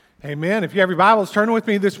Amen. If you have your Bibles, turn with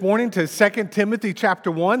me this morning to 2 Timothy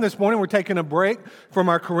chapter 1. This morning we're taking a break from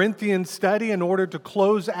our Corinthians study in order to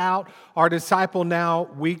close out our Disciple Now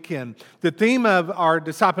weekend. The theme of our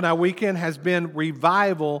Disciple Now weekend has been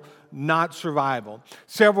revival, not survival.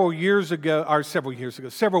 Several weeks ago,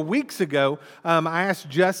 I asked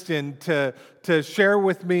Justin to share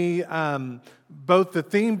with me both the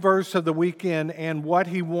theme verse of the weekend and what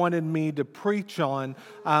he wanted me to preach on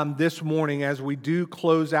this morning as we do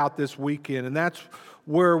close out this weekend. And that's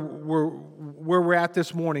where we're at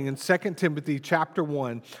this morning in 2 Timothy chapter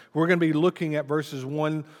 1. We're going to be looking at verses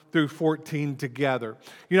 1 through 14 together.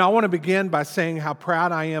 You know, I want to begin by saying how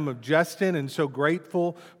proud I am of Justin and so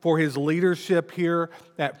grateful for his leadership here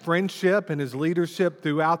at Friendship and his leadership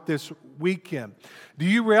throughout this weekend. Do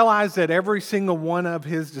you realize that every single one of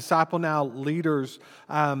his Disciple Now leaders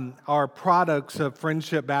are products of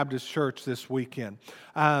Friendship Baptist Church this weekend?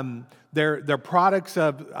 They're products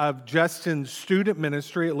of Justin's student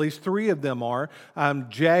ministry. At least three of them are.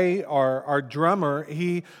 Jay, our drummer,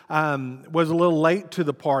 he was a little late to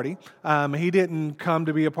the party. He didn't come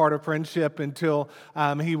to be a part of Friendship until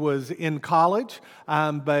he was in college,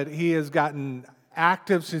 but he has gotten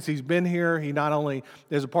active since he's been here. He not only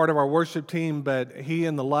is a part of our worship team, but he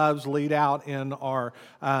and the Loves lead out in our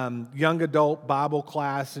young adult Bible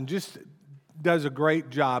class and just does a great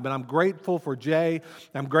job. And I'm grateful for Jay.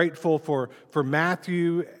 I'm grateful for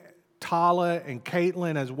Matthew, Tala, and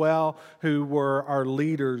Caitlin as well, who were our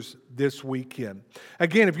leaders this weekend.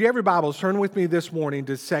 Again, if you have your Bibles, turn with me this morning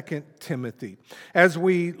to 2 Timothy. As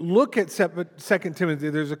we look at 2 Timothy,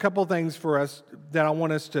 there's a couple things for us that I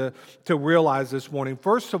want us to realize this morning.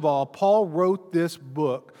 First of all, Paul wrote this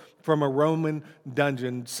book from a Roman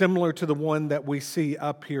dungeon, similar to the one that we see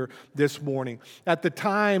up here this morning. At the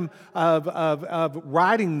time of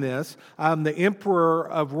writing this, the emperor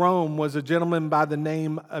of Rome was a gentleman by the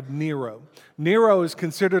name of Nero. Nero is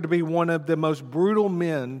considered to be one of the most brutal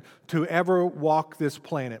men to ever walk this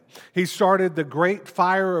planet. He started the Great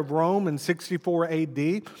Fire of Rome in 64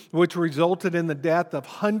 AD, which resulted in the death of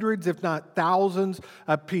hundreds, if not thousands,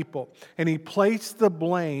 of people. And he placed the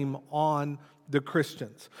blame on the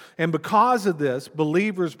Christians. And because of this,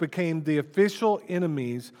 believers became the official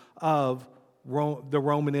enemies of the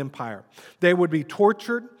Roman Empire. They would be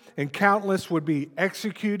tortured and countless would be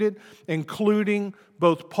executed, including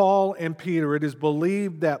both Paul and Peter. It is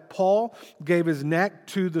believed that Paul gave his neck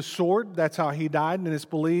to the sword. That's how he died. And it's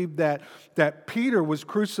believed that Peter was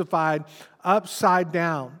crucified upside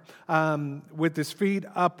down with his feet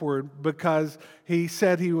upward because he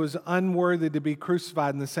said he was unworthy to be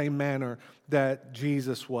crucified in the same manner that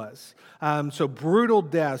Jesus was. So brutal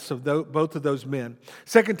deaths of both of those men.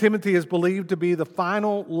 2 Timothy is believed to be the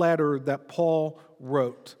final letter that Paul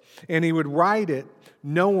wrote. And he would write it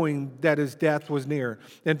knowing that his death was near.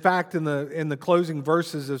 In fact, in the closing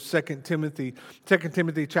verses of 2 Timothy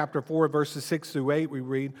chapter 4, verses 6 through 8, we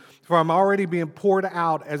read, "For I'm already being poured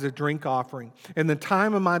out as a drink offering, and the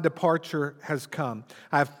time of my departure has come.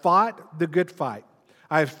 I have fought the good fight.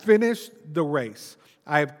 I have finished the race.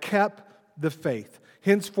 I have kept the faith.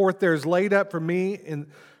 Henceforth there is laid up for me in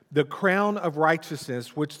the crown of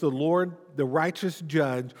righteousness, which the Lord, the righteous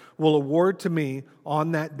judge, will award to me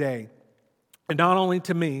on that day. And not only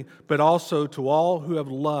to me, but also to all who have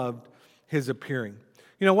loved his appearing."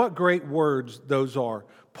 You know what great words those are.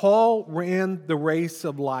 Paul ran the race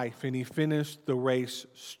of life and he finished the race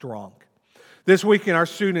strong. This weekend, our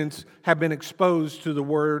students have been exposed to the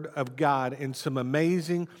Word of God in some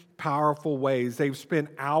amazing, powerful ways. They've spent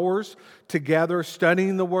hours together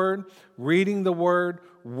studying the Word, reading the Word,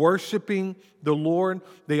 worshiping the Lord.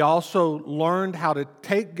 They also learned how to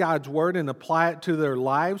take God's Word and apply it to their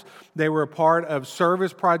lives. They were a part of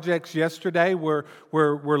service projects yesterday where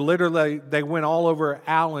literally they went all over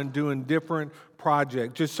Allen doing different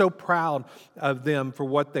project. Just so proud of them for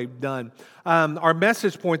what they've done. Our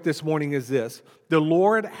message point this morning is this: the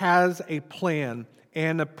Lord has a plan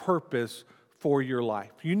and a purpose for your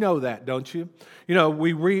life. You know that, don't you? You know,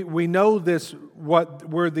 we know this,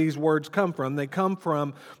 where these words come from. They come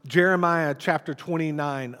from Jeremiah chapter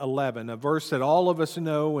 29:11, a verse that all of us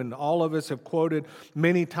know and all of us have quoted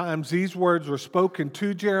many times. These words were spoken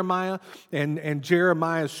to Jeremiah, and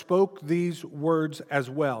Jeremiah spoke these words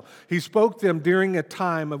as well. He spoke them during a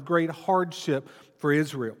time of great hardship for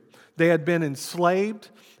Israel. They had been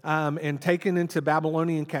enslaved and taken into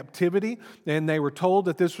Babylonian captivity, and they were told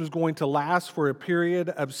that this was going to last for a period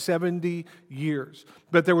of 70 years.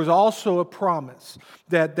 But there was also a promise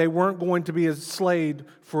that they weren't going to be enslaved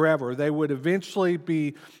forever. They would eventually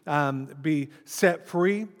be set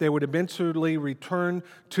free. They would eventually return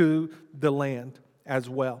to the land as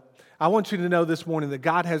well. I want you to know this morning that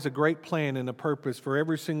God has a great plan and a purpose for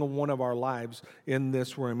every single one of our lives in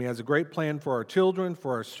this room. He has a great plan for our children,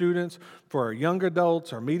 for our students, for our young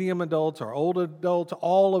adults, our medium adults, our old adults,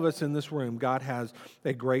 all of us in this room. God has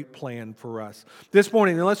a great plan for us. This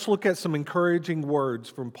morning, let's look at some encouraging words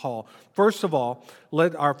from Paul. First of all,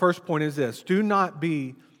 our first point is this: do not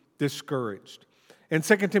be discouraged. In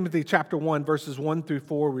 2 Timothy chapter 1, verses 1 through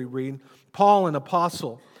 4, we read, Paul, an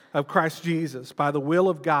apostle of Christ Jesus, by the will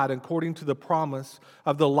of God, according to the promise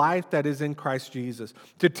of the life that is in Christ Jesus.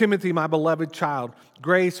 To Timothy, my beloved child,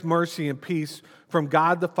 grace, mercy, and peace from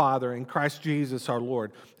God the Father and Christ Jesus our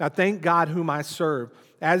Lord. I thank God whom I serve,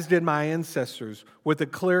 as did my ancestors, with a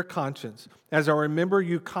clear conscience, as I remember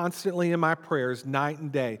you constantly in my prayers night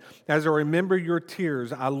and day. As I remember your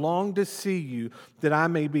tears, I long to see you that I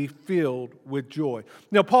may be filled with joy.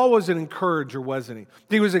 Now, Paul was an encourager, wasn't he?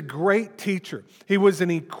 He was a great teacher. He was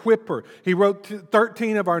an equipper. He wrote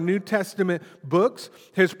 13 of our New Testament books.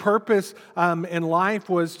 His purpose in life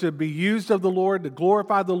was to be used of the Lord, to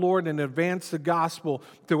glorify the Lord, and advance the gospel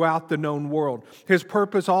throughout the known world. His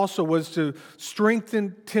purpose also was to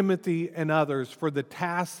strengthen Timothy and others for the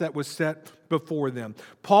task that was set before them.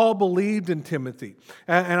 Paul believed in Timothy.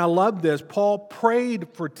 And I love this. Paul prayed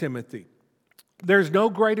for Timothy. There's no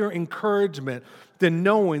greater encouragement than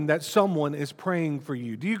knowing that someone is praying for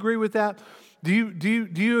you. Do you agree with that? Do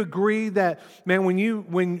you agree that, man, when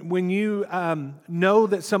you know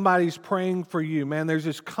that somebody's praying for you, man, there's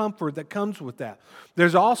this comfort that comes with that.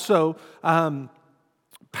 There's also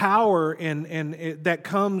power and that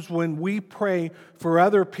comes when we pray for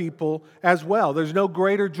other people as well. There's no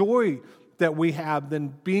greater joy that we have than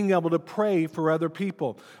being able to pray for other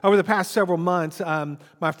people. Over the past several months,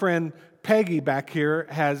 my friend Peggy back here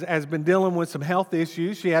has been dealing with some health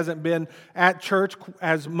issues. She hasn't been at church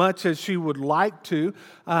as much as she would like to,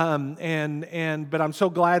 but I'm so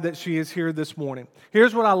glad that she is here this morning.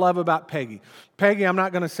 Here's what I love about Peggy. Peggy, I'm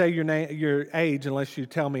not going to say your age unless you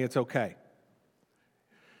tell me it's okay.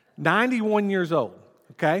 91 years old,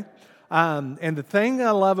 okay? And the thing I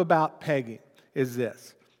love about Peggy is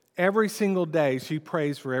this. Every single day, she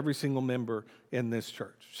prays for every single member in this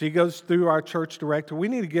church. She goes through our church directory. We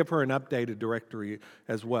need to give her an updated directory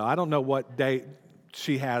as well. I don't know what date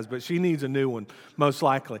she has, but she needs a new one, most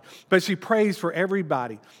likely. But she prays for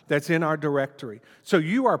everybody that's in our directory. So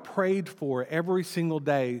you are prayed for every single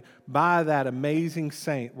day by that amazing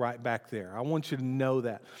saint right back there. I want you to know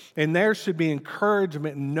that. And there should be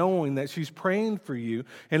encouragement in knowing that she's praying for you.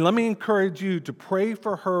 And let me encourage you to pray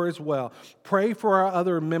for her as well. Pray for our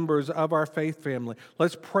other members of our faith family.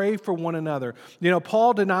 Let's pray for one another. You know,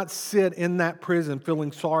 Paul did not sit in that prison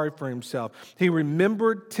feeling sorry for himself. He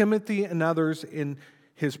remembered Timothy and others in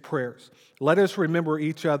his prayers. Let us remember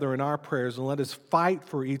each other in our prayers, and let us fight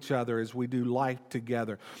for each other as we do life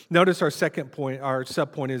together. Notice our second point, our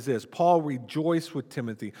subpoint is this. Paul rejoiced with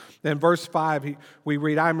Timothy. In verse 5, we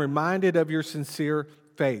read, I'm reminded of your sincere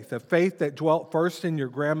faith, a faith that dwelt first in your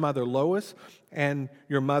grandmother Lois and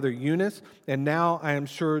your mother Eunice, and now I am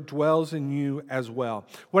sure dwells in you as well.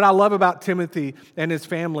 What I love about Timothy and his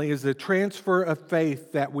family is the transfer of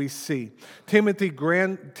faith that we see. Timothy's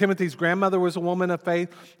grandmother was a woman of faith,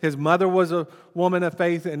 his mother was a woman of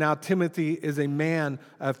faith, and now Timothy is a man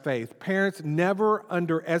of faith. Parents, never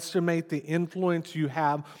underestimate the influence you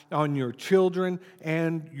have on your children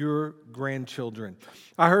and your grandchildren.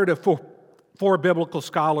 I heard of four biblical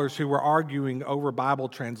scholars who were arguing over Bible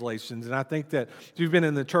translations. And I think that if you've been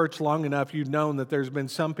in the church long enough, you've known that there's been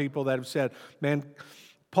some people that have said, man,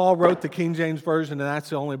 Paul wrote the King James Version, and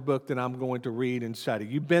that's the only book that I'm going to read and study.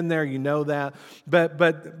 You've been there, you know that.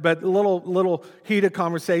 But little heated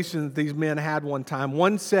conversation that these men had one time.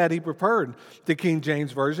 One said he preferred the King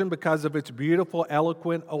James Version because of its beautiful,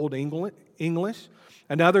 eloquent Old English.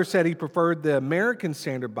 Another said he preferred the American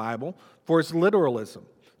Standard Bible for its literalism,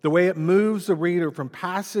 the way it moves the reader from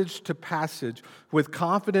passage to passage with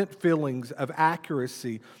confident feelings of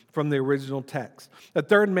accuracy from the original text. A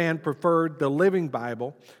third man preferred the Living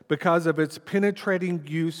Bible because of its penetrating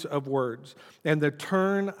use of words and the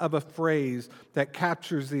turn of a phrase that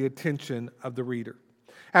captures the attention of the reader.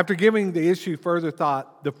 After giving the issue further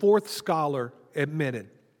thought, the fourth scholar admitted,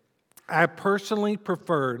 I personally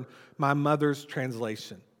preferred my mother's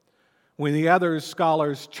translation. When the other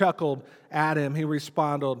scholars chuckled at him, he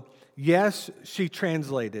responded, yes, she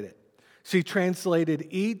translated it. She translated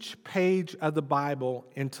each page of the Bible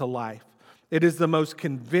into life. It is the most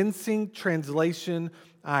convincing translation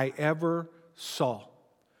I ever saw.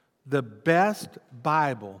 The best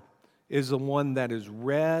Bible is the one that is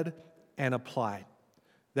read and applied.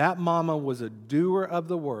 That mama was a doer of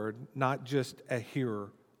the word, not just a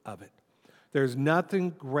hearer of it. There's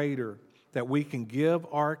nothing greater that we can give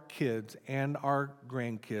our kids and our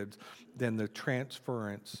grandkids than the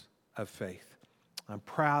transference of faith. I'm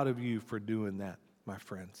proud of you for doing that, my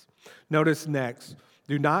friends. Notice next,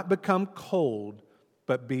 do not become cold,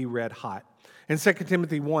 but be red hot. In 2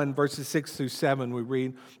 Timothy 1, verses 6 through 7, we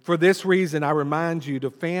read, "For this reason I remind you to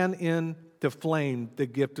fan into flame the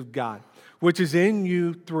gift of God, which is in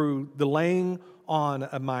you through the laying on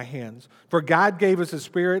of my hands. For God gave us a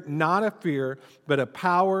spirit not of fear, but of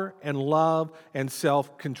power and love and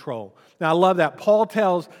self-control." Now, I love that. Paul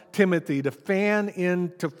tells Timothy to fan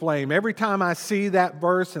into flame. Every time I see that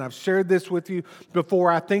verse, and I've shared this with you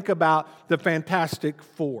before, I think about the Fantastic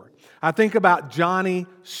Four. I think about Johnny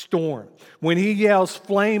Storm. When he yells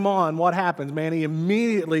flame on, what happens? Man, he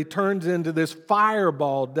immediately turns into this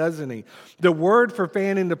fireball, doesn't he? The word for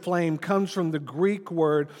fan into flame comes from the Greek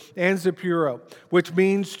word anzapuro, which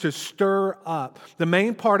means to stir up. The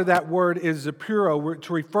main part of that word is zapuro, which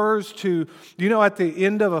refers to, at the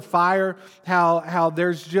end of a fire, how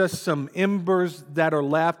there's just some embers that are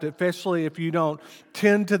left, especially if you don't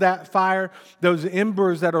tend to that fire. Those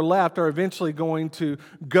embers that are left are eventually going to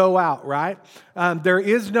go out, right? There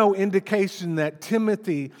is no indication that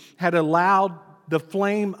Timothy had allowed the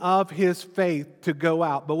flame of his faith to go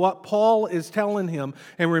out. But what Paul is telling him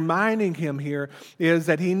and reminding him here is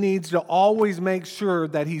that he needs to always make sure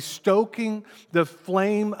that he's stoking the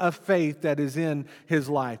flame of faith that is in his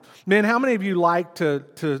life. Man, how many of you like to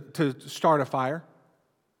start a fire?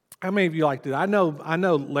 How many of you like to? I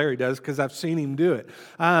know Larry does because I've seen him do it.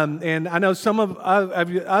 And I know some of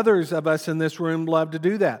others of us in this room love to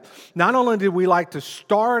do that. Not only do we like to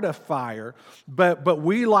start a fire, but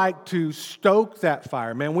we like to stoke that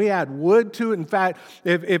fire. Man, we add wood to it. In fact,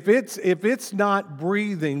 if it's not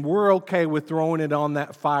breathing, we're okay with throwing it on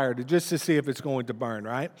that fire just to see if it's going to burn,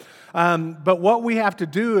 right? But what we have to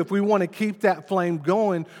do if we want to keep that flame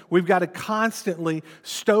going, we've got to constantly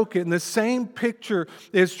stoke it. And the same picture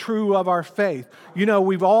is true of our faith.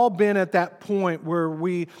 We've all been at that point where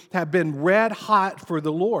we have been red hot for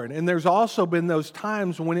the Lord. And there's also been those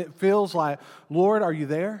times when it feels like, Lord, are you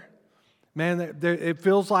there? Man, it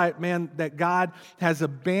feels like, that God has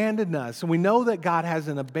abandoned us. And we know that God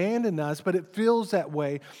hasn't abandoned us, but it feels that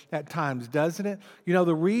way at times, doesn't it?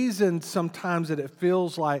 The reason sometimes that it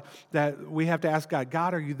feels like that we have to ask God,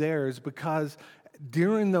 God, are you there? Is because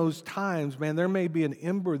during those times, there may be an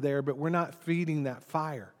ember there, but we're not feeding that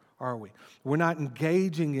fire, are we? We're not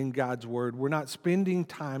engaging in God's word. We're not spending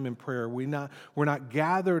time in prayer. We're not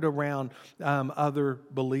gathered around other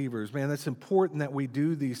believers. Man, it's important that we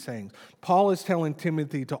do these things. Paul is telling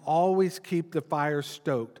Timothy to always keep the fire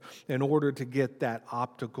stoked in order to get that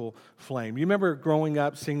optical flame. You remember growing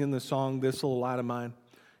up singing the song, "This Little Light of Mine"?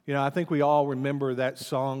 I think we all remember that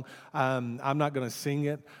song. I'm not going to sing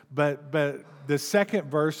it, but the second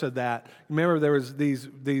verse of that, remember there was these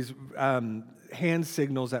hand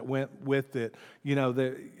signals that went with it.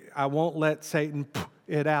 I won't let Satan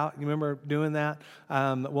it out. You remember doing that?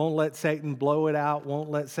 Won't let Satan blow it out. Won't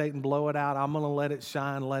let Satan blow it out. I'm going to let it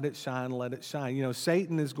shine, let it shine, let it shine.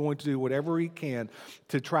 Satan is going to do whatever he can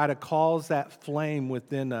to try to cause that flame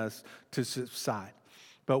within us to subside.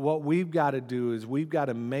 But what we've got to do is we've got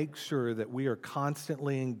to make sure that we are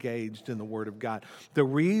constantly engaged in the Word of God. The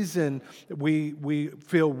reason we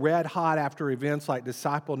feel red hot after events like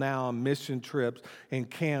Disciple Now and mission trips and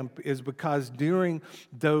camp is because during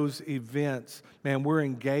those events, we're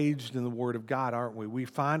engaged in the Word of God, aren't we? We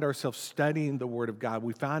find ourselves studying the Word of God.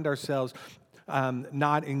 We find ourselves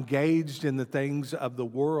not engaged in the things of the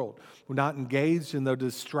world. We're not engaged in the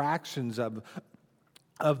distractions of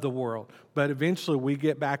the world. But eventually we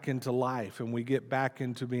get back into life and we get back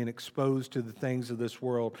into being exposed to the things of this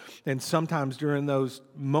world. And sometimes during those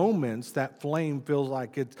moments, that flame feels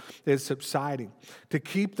like it's subsiding. To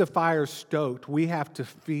keep the fire stoked, we have to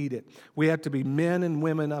feed it. We have to be men and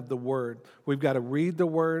women of the Word. We've got to read the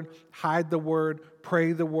Word, hide the Word,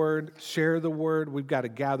 pray the Word, share the Word. We've got to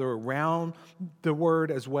gather around the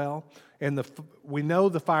Word as well. And we know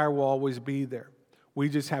the fire will always be there. We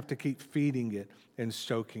just have to keep feeding it and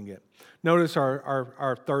stoking it. Notice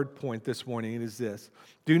our third point this morning is this: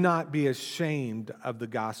 do not be ashamed of the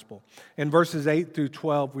gospel. In verses 8 through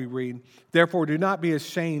 12 we read, "Therefore do not be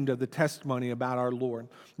ashamed of the testimony about our Lord,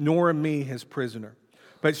 nor of me his prisoner,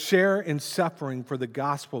 but share in suffering for the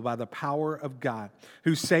gospel by the power of God,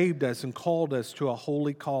 who saved us and called us to a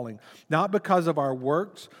holy calling, not because of our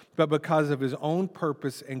works, but because of his own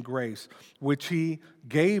purpose and grace, which he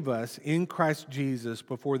gave us in Christ Jesus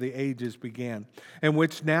before the ages began, and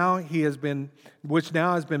which now has been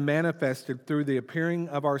manifested through the appearing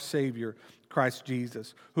of our Savior, Christ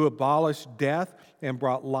Jesus, who abolished death and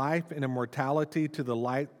brought life and immortality to the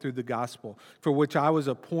light through the gospel, for which I was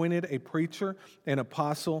appointed a preacher, an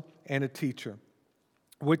apostle, and a teacher,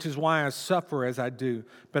 which is why I suffer as I do,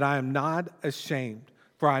 but I am not ashamed.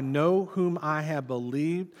 For I know whom I have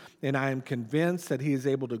believed, and I am convinced that he is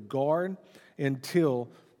able to guard until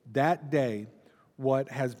that day what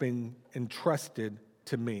has been entrusted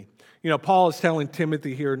to me. You know, Paul is telling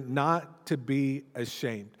Timothy here not to be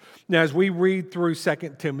ashamed. Now, as we read through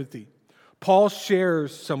 2 Timothy, Paul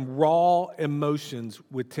shares some raw emotions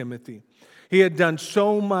with Timothy. He had done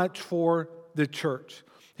so much for the church.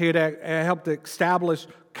 He had helped establish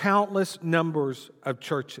countless numbers of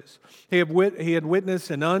churches. He had witnessed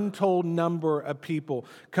an untold number of people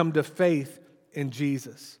come to faith in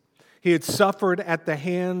Jesus. He had suffered at the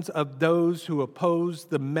hands of those who opposed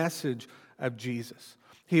the message of Jesus.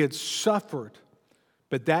 He had suffered,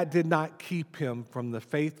 but that did not keep him from the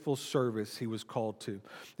faithful service he was called to.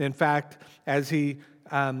 In fact, as he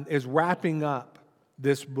is wrapping up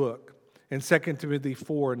this book, in 2 Timothy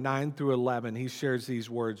 4, 9 through 11, he shares these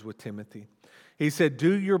words with Timothy. He said,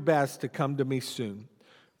 "Do your best to come to me soon,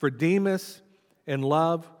 for Demas, in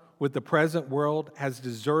love with the present world, has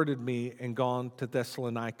deserted me and gone to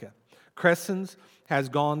Thessalonica. Crescens has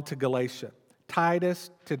gone to Galatia, Titus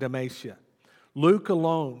to Dalmatia. Luke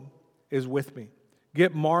alone is with me.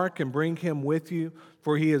 Get Mark and bring him with you,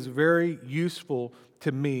 for he is very useful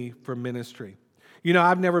to me for ministry." You know,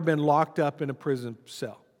 I've never been locked up in a prison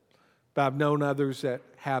cell, but I've known others that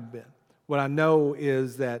have been. What I know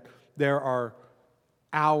is that there are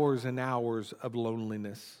hours and hours of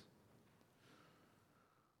loneliness.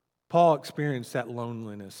 Paul experienced that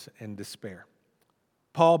loneliness and despair.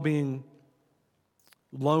 Paul being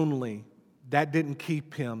lonely, that didn't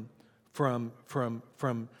keep him from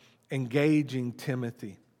engaging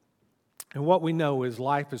Timothy. And what we know is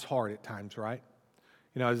life is hard at times, right?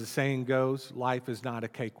 You know, as the saying goes, life is not a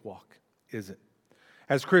cakewalk, is it?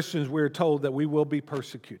 As Christians, we are told that we will be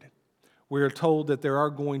persecuted. We are told that there are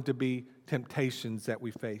going to be temptations that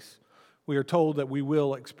we face. We are told that we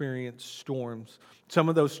will experience storms. Some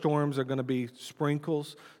of those storms are going to be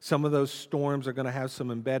sprinkles. Some of those storms are going to have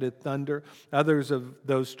some embedded thunder. Others of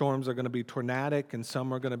those storms are going to be tornadic, and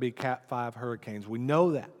some are going to be Cat 5 hurricanes. We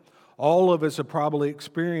know that. All of us have probably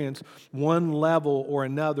experienced one level or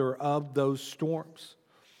another of those storms.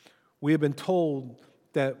 We have been told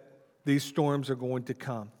that these storms are going to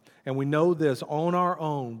come. And we know this, on our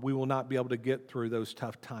own, we will not be able to get through those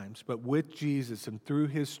tough times. But with Jesus and through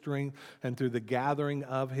His strength and through the gathering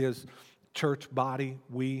of His church body,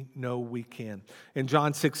 we know we can. In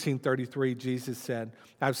John 16:33, Jesus said,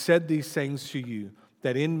 "I've said these things to you,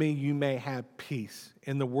 that in me you may have peace.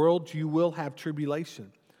 In the world you will have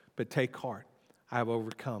tribulation, but take heart. I have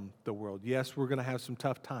overcome the world." Yes, we're going to have some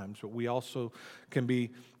tough times, but we also can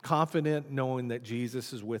be confident knowing that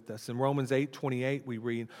Jesus is with us. In Romans 8:28 we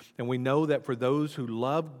read, "And we know that for those who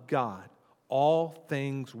love God, all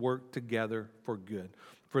things work together for good,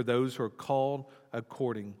 for those who are called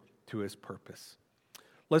according to His purpose."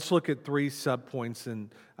 Let's look at 3 subpoints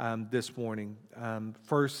this morning.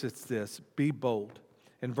 First, it's this: be bold.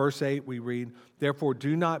 In verse 8 we read, "Therefore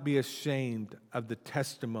do not be ashamed of the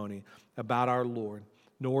testimony about our Lord,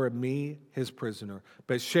 nor of me, His prisoner,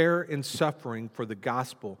 but share in suffering for the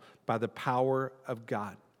gospel by the power of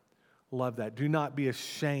God." Love that. Do not be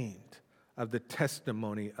ashamed of the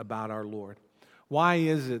testimony about our Lord. Why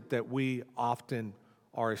is it that we often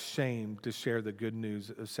are ashamed to share the good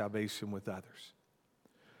news of salvation with others?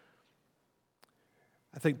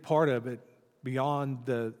 I think part of it, beyond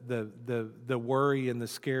the worry and the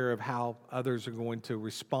scare of how others are going to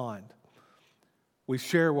respond, we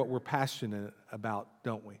share what we're passionate about,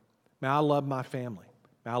 don't we? Man, I love my family.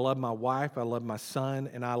 Man, I love my wife, I love my son,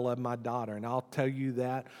 and I love my daughter. And I'll tell you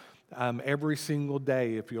that every single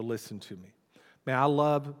day if you'll listen to me. Man, I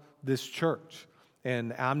love this church.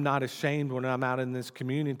 And I'm not ashamed when I'm out in this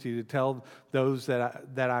community to tell those that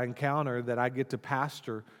I encounter that I get to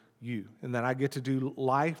pastor you and that I get to do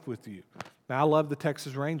life with you. Man, I love the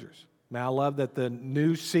Texas Rangers. Man, I love that the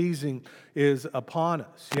new season is upon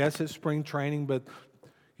us. Yes, it's spring training, but,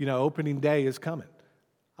 you know, opening day is coming.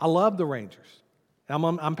 I love the Rangers.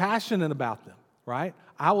 I'm passionate about them, right?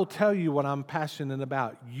 I will tell you what I'm passionate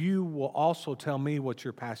about. You will also tell me what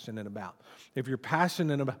you're passionate about. If you're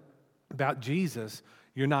passionate about Jesus,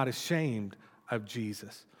 you're not ashamed of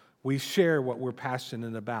Jesus. We share what we're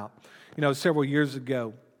passionate about. You know, several years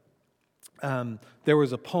ago, there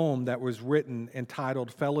was a poem that was written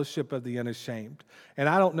entitled "Fellowship of the Unashamed." And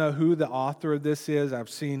I don't know who the author of this is. I've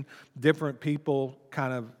seen different people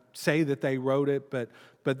kind of say that they wrote it, but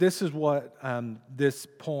this is what this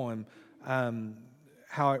poem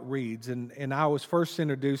how it reads. And I was first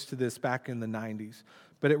introduced to this back in the 90s.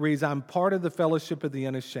 But it reads, I'm part of the fellowship of the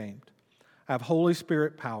unashamed. I have Holy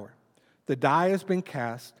Spirit power. The die has been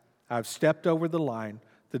cast. I've stepped over the line.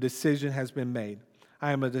 The decision has been made.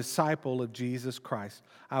 I am a disciple of Jesus Christ.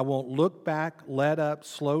 I won't look back, let up,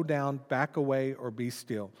 slow down, back away, or be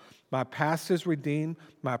still. My past is redeemed,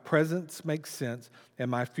 my present makes sense, and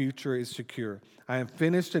my future is secure. I am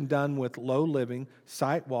finished and done with low living,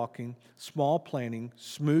 sight walking, small planning,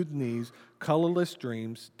 smooth knees, colorless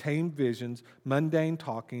dreams, tame visions, mundane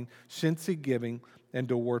talking, chintzy giving, and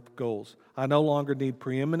dwarfed goals. I no longer need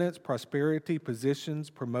preeminence, prosperity, positions,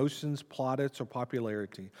 promotions, plaudits, or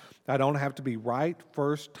popularity. I don't have to be right,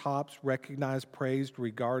 first, tops, recognized, praised,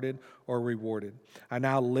 regarded, or rewarded. I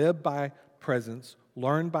now live by presence,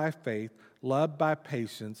 learn by faith, love by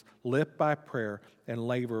patience, live by prayer, and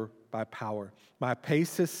labor by power. My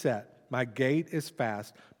pace is set. My gait is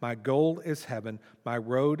fast. My goal is heaven. My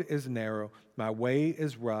road is narrow. My way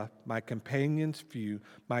is rough. My companions few.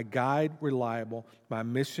 My guide reliable. My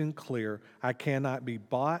mission clear. I cannot be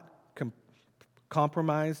bought,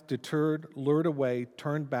 compromised, deterred, lured away,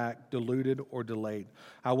 turned back, deluded, or delayed.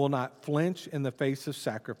 I will not flinch in the face of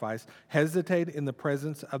sacrifice, hesitate in the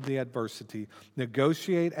presence of the adversity,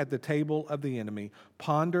 negotiate at the table of the enemy,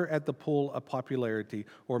 ponder at the pool of popularity,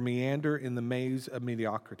 or meander in the maze of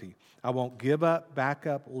mediocrity. I won't give up, back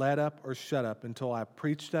up, let up, or shut up until I've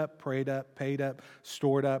preached up, prayed up, paid up,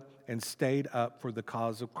 stored up, and stayed up for the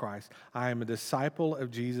cause of Christ. I am a disciple of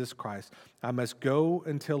Jesus Christ. I must go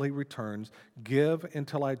until he returns, give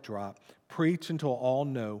until I drop, preach until all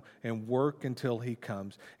know, and work until he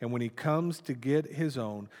comes. And when he comes to get his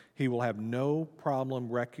own, he will have no problem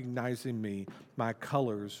recognizing me. My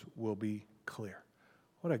colors will be clear.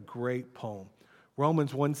 What a great poem.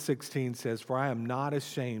 Romans 1:16 says, For I am not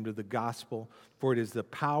ashamed of the gospel, for it is the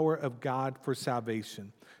power of God for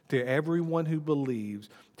salvation to everyone who believes,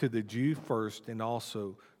 to the Jew first and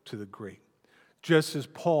also to the Greek. Just as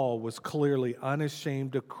Paul was clearly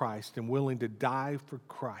unashamed of Christ and willing to die for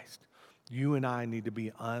Christ, you and I need to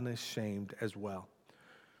be unashamed as well.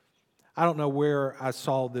 I don't know where I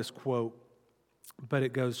saw this quote, but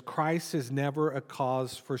it goes, Christ is never a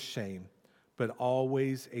cause for shame, but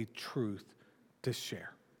always a truth to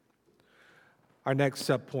share. Our next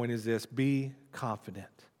subpoint is this: be confident.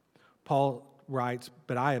 Paul writes,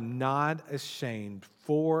 but I am not ashamed,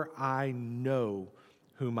 for I know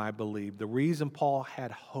whom I believe. The reason Paul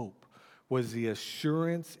had hope was the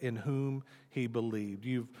assurance in whom he believed.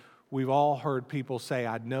 We've all heard people say,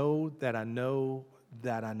 I know that I know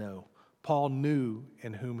that I know. Paul knew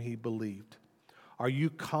in whom he believed. Are you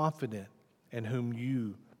confident in whom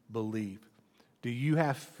you believe? Do you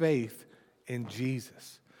have faith in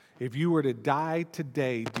Jesus? If you were to die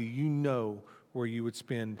today, do you know where you would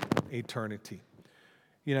spend eternity?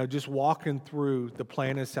 You know, just walking through the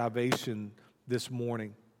plan of salvation this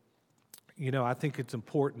morning, you know, I think it's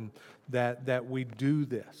important that we do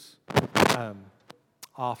this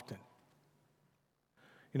often.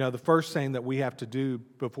 You know, the first thing that we have to do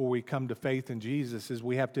before we come to faith in Jesus is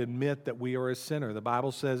we have to admit that we are a sinner. The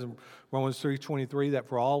Bible says in Romans 3:23 that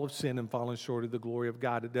for all have sinned and fallen short of the glory of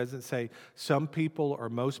God. It doesn't say some people or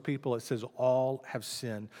most people. It says all have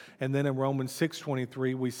sinned. And then in Romans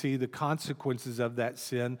 6:23 we see the consequences of that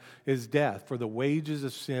sin is death. For the wages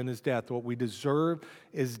of sin is death. What we deserve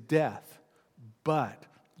is death. But,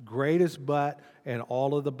 greatest but in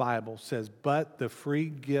all of the Bible says, but the free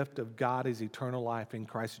gift of God is eternal life in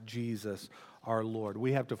Christ Jesus our Lord.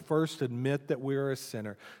 We have to first admit that we are a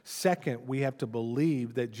sinner. Second, we have to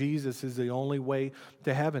believe that Jesus is the only way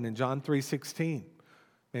to heaven. In John 3:16,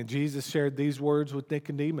 and Jesus shared these words with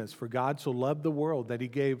Nicodemus, for God so loved the world that he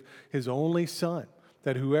gave his only Son,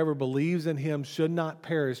 that whoever believes in him should not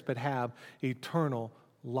perish but have eternal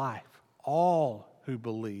life. All who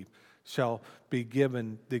believe shall be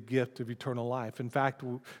given the gift of eternal life. In fact,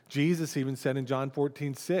 Jesus even said in John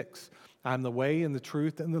 14:6, I'm the way and the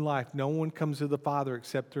truth and the life. No one comes to the Father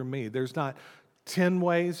except through me. There's not 10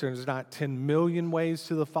 ways. There's not 10 million ways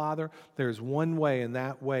to the Father. There's one way, and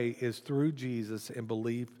that way is through Jesus and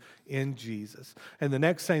belief in Jesus. And the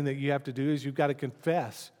next thing that you have to do is you've got to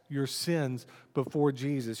confess your sins before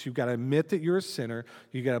Jesus. You've got to admit that you're a sinner.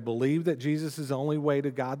 You've got to believe that Jesus is the only way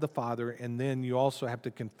to God the Father. And then you also have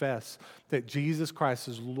to confess that Jesus Christ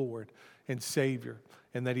is Lord and Savior,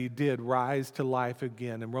 and that he did rise to life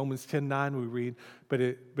again. In Romans 10:9 we read,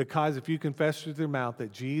 because if you confess with your mouth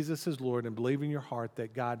that Jesus is Lord and believe in your heart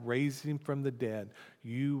that God raised him from the dead,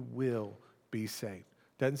 you will be saved.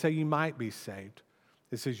 It doesn't say you might be saved.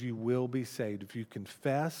 It says you will be saved if you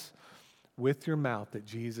confess with your mouth that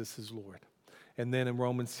Jesus is Lord. And then in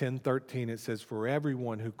Romans 10:13, it says, for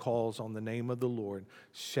everyone who calls on the name of the Lord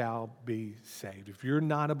shall be saved. If you're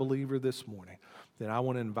not a believer this morning, then I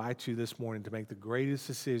want to invite you this morning to make the greatest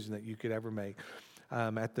decision that you could ever make.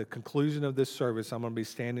 At the conclusion of this service, I'm going to be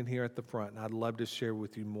standing here at the front, and I'd love to share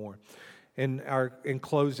with you more. In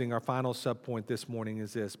closing, our final subpoint this morning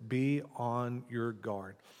is this: be on your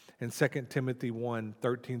guard. In 2 Timothy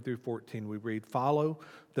 1:13 through 14, we read, follow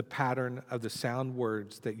the pattern of the sound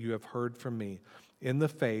words that you have heard from me in the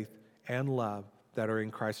faith and love that are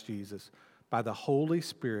in Christ Jesus. By the Holy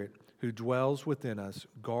Spirit who dwells within us,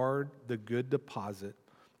 guard the good deposit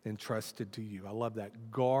entrusted to you. I love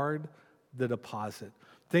that. Guard the deposit.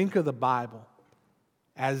 Think of the Bible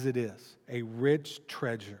as it is, a rich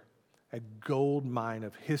treasure, a gold mine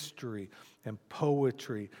of history and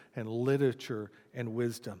poetry and literature and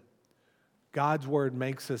wisdom. God's word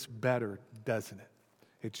makes us better, doesn't it?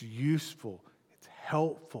 It's useful. It's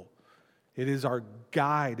helpful. It is our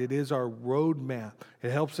guide. It is our roadmap.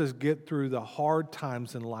 It helps us get through the hard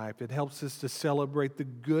times in life. It helps us to celebrate the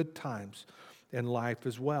good times in life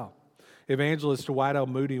as well. Evangelist Dwight L.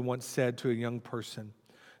 Moody once said to a young person,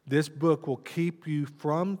 this book will keep you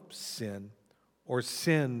from sin, or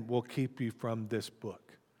sin will keep you from this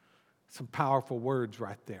book. Some powerful words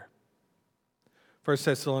right there. 1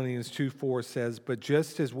 Thessalonians 2:4 says, but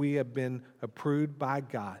just as we have been approved by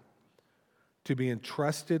God to be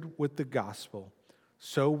entrusted with the gospel,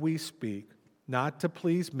 so we speak, not to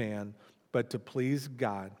please man, but to please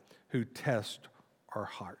God, who tests our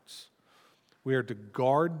hearts. We are to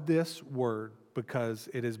guard this word because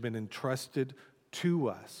it has been entrusted to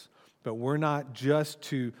us. But we're not just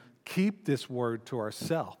to keep this word to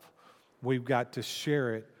ourselves. We've got to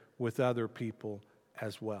share it with other people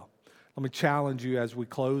as well. Let me challenge you as we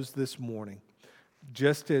close this morning.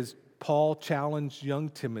 Just as Paul challenged young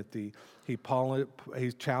Timothy, he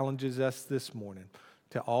challenges us this morning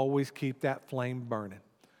to always keep that flame burning,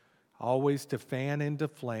 always to fan into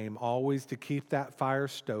flame, always to keep that fire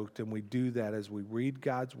stoked. And we do that as we read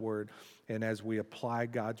God's word and as we apply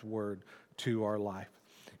God's word to our life.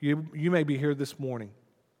 You may be here this morning.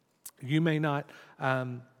 You may not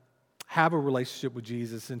have a relationship with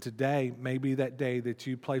Jesus, and today may be that day that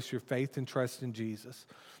you place your faith and trust in Jesus.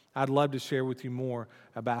 I'd love to share with you more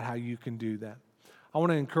about how you can do that. I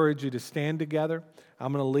want to encourage you to stand together.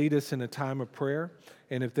 I'm going to lead us in a time of prayer,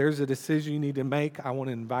 and if there's a decision you need to make, I want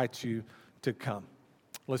to invite you to come.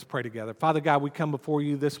 Let's pray together. Father God, we come before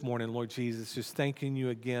you this morning, Lord Jesus, just thanking you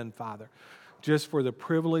again, Father, just for the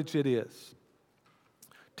privilege it is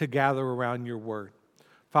to gather around your word.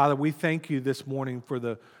 Father, we thank you this morning for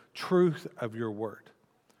the truth of your word.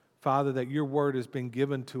 Father, that your word has been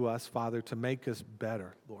given to us, Father, to make us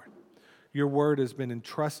better, Lord. Your word has been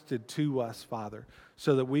entrusted to us, Father,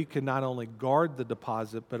 so that we can not only guard the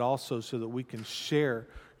deposit, but also so that we can share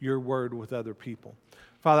your word with other people.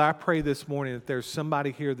 Father, I pray this morning that there's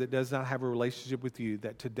somebody here that does not have a relationship with you,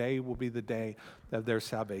 that today will be the day of their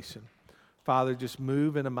salvation. Father, just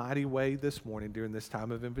move in a mighty way this morning during this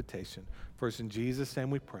time of invitation. First, in Jesus' name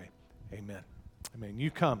we pray. Amen. Amen.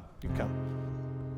 You come.